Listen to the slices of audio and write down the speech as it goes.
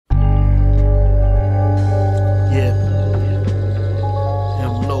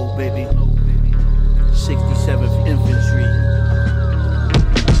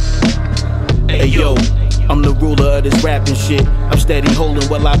of this rapping shit. I'm steady holding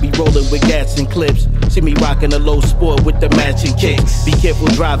while I be rolling with gats and clips. See me rocking a low sport with the matching kicks. Be careful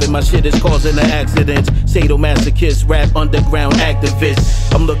driving, my shit is causing the accidents. Sadomasochist, rap underground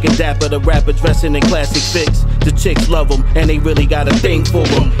activist. I'm looking dapper, the rapper dressing in classic fits. The chicks love them, and they really got a thing for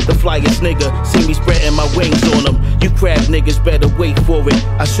them. The flyest nigga, see me spreading my wings on them. You crab niggas better wait for it.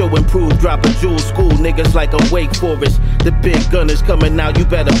 I show improve, drop a jewel, school niggas like a Wake Forest. The big gun is coming out, you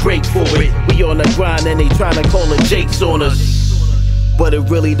better break for it. We on the grind and they tryna call it Jakes on us. But it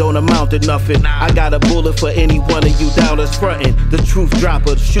really don't amount to nothing. I got a bullet for any one of you downers frontin'. The truth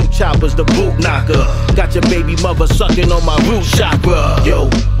dropper, shoot choppers, the boot knocker. Got your baby mother sucking on my root chakra. Yo,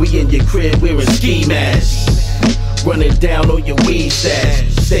 we in your crib wearing ski masks. Running down on your weed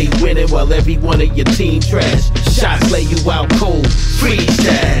stash. Stay winning while every one of your team trash. Shots lay you out cold, freeze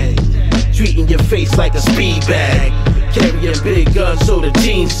tag. Treating your face like a speed bag. Carrying big guns so the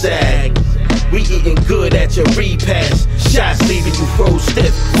jeans sag. We eating good at your repass. Shots leaving you froze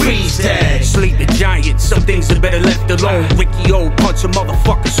stiff, freeze tag. Sleeping giant, some things are better left alone. Ricky O punch a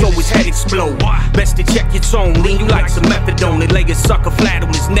motherfucker so his head explode. Best to check your tone, lean you like some methadone. And lay a sucker flat on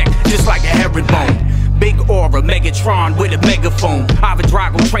his neck just like a herringbone. Big aura, Megatron with a megaphone. Ivan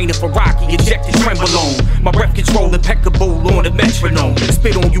Drago training for Rocky, ejected trembolone. My breath control impeccable on the metronome.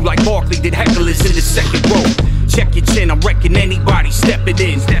 Spit on you like Barkley did hecklers in the second row. Check your chin, I reckon anybody stepping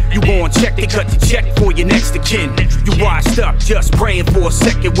in. You gon' check, they cut the check for your next of kin. You washed up, just praying for a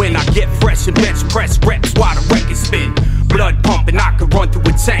second when I get fresh and bench press reps while the record spin. Blood pumping, I could run through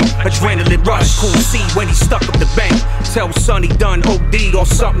a tank. Adrenaline rush, cool C when he stuck up the bank. Tell son he done OD'd on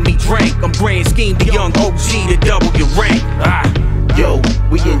something he drank. I'm Grand Scheme, the young OG to double your rank. Yo,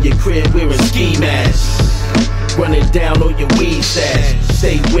 we in your crib wearing ski masks. Running down on your weed stash.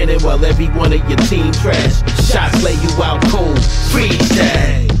 Stay winning while every one of your team trash. Shots lay you out cold, freeze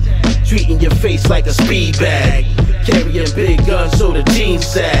tag. Treating your face like a speed bag. Carrying big guns so the jeans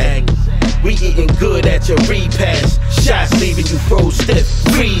sag. We eating good at your repass. Shots leaving you froze stiff,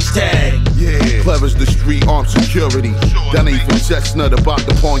 freeze tag. Yeah, Clever's the street armed security. That ain't for chestnut about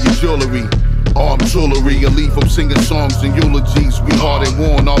to pawn your jewelry. Artillery, I leave them singing songs and eulogies. We hard and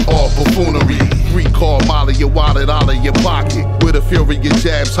worn off all buffoonery. 3-car Molly, your wallet out of your pocket. With a fury of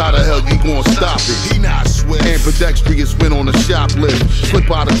jabs, how the hell you gon' stop it? He not swift. Ambidextrous went on a shoplift.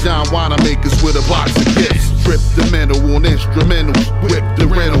 Slip out of John Wanamakers with a box of gifts. Trip the mental on instrumentals, whip the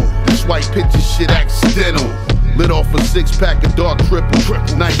rental. This white picture shit accidental. Lit off a 6-pack of dark triple.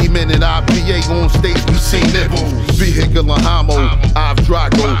 90-minute IPA on stage, we see nipples. Vehicular homo, I've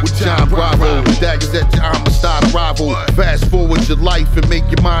Drago with John Bravo. With daggers at your Amistad arrival. Fast forward your life and make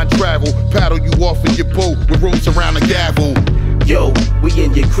your mind travel. Paddle you off in your boat with ropes around the gavel. Yo, we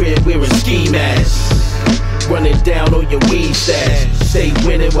in your crib wearing ski masks. Running down on your weed stash. Stay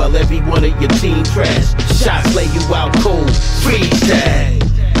winning while every one of your team trash. Shots lay you out cold, freeze tag.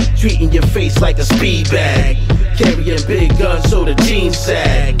 Treating your face like a speed bag. Carrying big guns so the jeans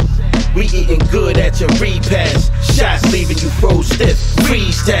sag. We eating good at your repass. Shots leaving you froze stiff,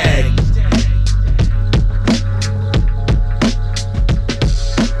 freeze tag.